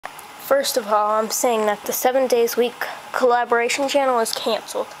First of all, I'm saying that the 7 Days Week collaboration channel is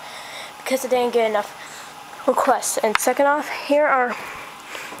canceled because it didn't get enough requests. And second off, here are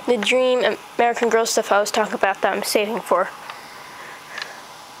the Dream American Girl stuff I was talking about that I'm saving for.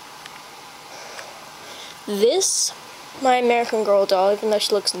 This, my American Girl doll, even though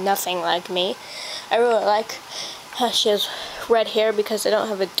she looks nothing like me, I really like how she has red hair because I don't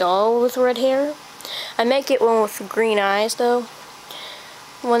have a doll with red hair. I might get one with green eyes though.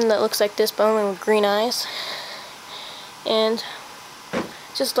 One that looks like this but only with green eyes. And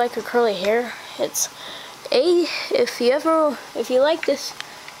just like her curly hair, it's if you like this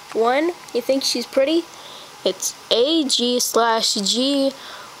one, you think she's pretty, it's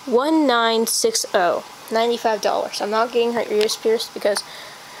AG/G1960, $95. I'm not getting her ears pierced because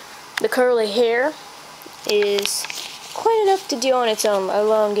the curly hair is quite enough to do on its own, let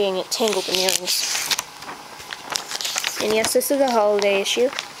alone getting it tangled in earrings. And yes, this is a holiday issue.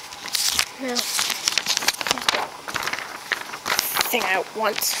 Now, thing out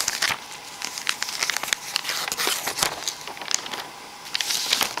once.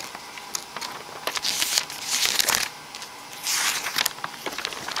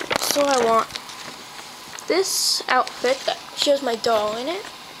 So I want this outfit that shows my doll in it.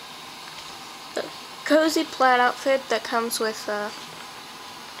 The cozy plaid outfit that comes with a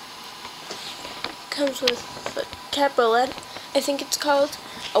cabriolet, I think it's called.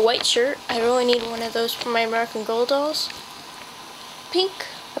 A white shirt. I really need one of those for my American Girl dolls. A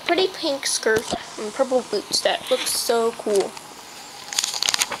pretty pink skirt and purple boots that looks so cool.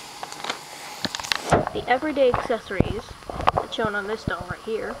 The everyday accessories that's shown on this doll right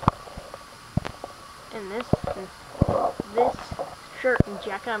here. And this shirt and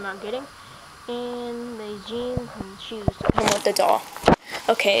jacket I'm not getting. And the jeans and shoes that come with the doll.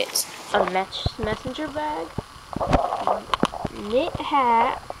 Okay, it's a messenger bag, knit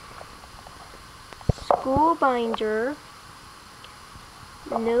hat, school binder,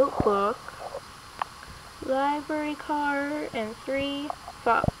 notebook, library card, and 3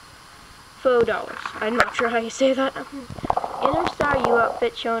 faux dollars. I'm not sure how you say that. InnerstarU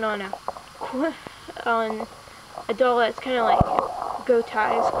outfit shown on a doll that's kind of like Go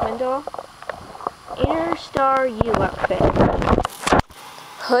Ties Quinn doll. InnerstarU outfit.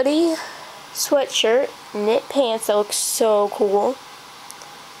 Hoodie, sweatshirt, knit pants that look so cool.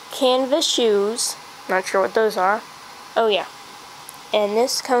 Canvas shoes. Not sure what those are. Oh yeah. And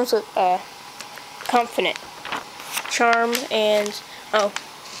this comes with a confident charm and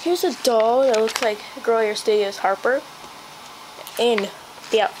here's a doll that looks like Girl Your Studios Harper in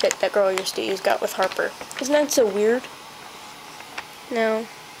the outfit that Girl Your Studios got with Harper. Isn't that so weird? No.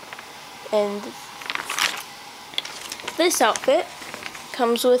 And this outfit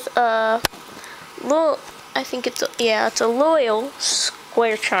comes with a little, I think it's a loyal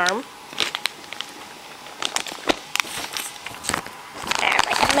square charm.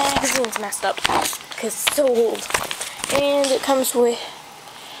 My magazine's messed up because it's so old. And it comes with,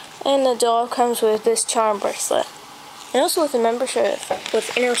 and the doll comes with this charm bracelet. And also with a membership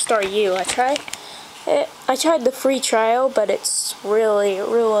with InnerstarU. I tried the free trial, but it's really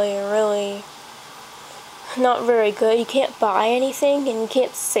not very good. You can't buy anything, and you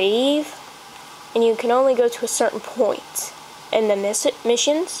can't save, and you can only go to a certain point in the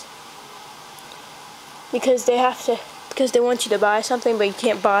missions because they want you to buy something, but you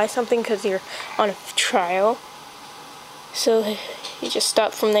can't buy something because you're on a trial. So you just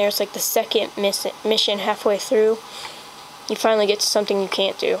stop from there. It's like the second mission halfway through. You finally get to something you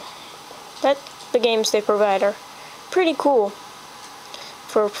can't do. But the games they provide are pretty cool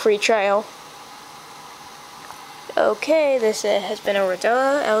for a free trial. Okay, this has been a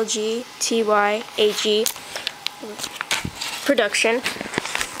RedellaLGTYAG production.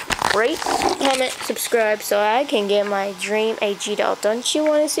 Rate, comment, subscribe so I can get my dream AG doll. Don't you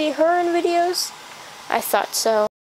want to see her in videos? I thought so.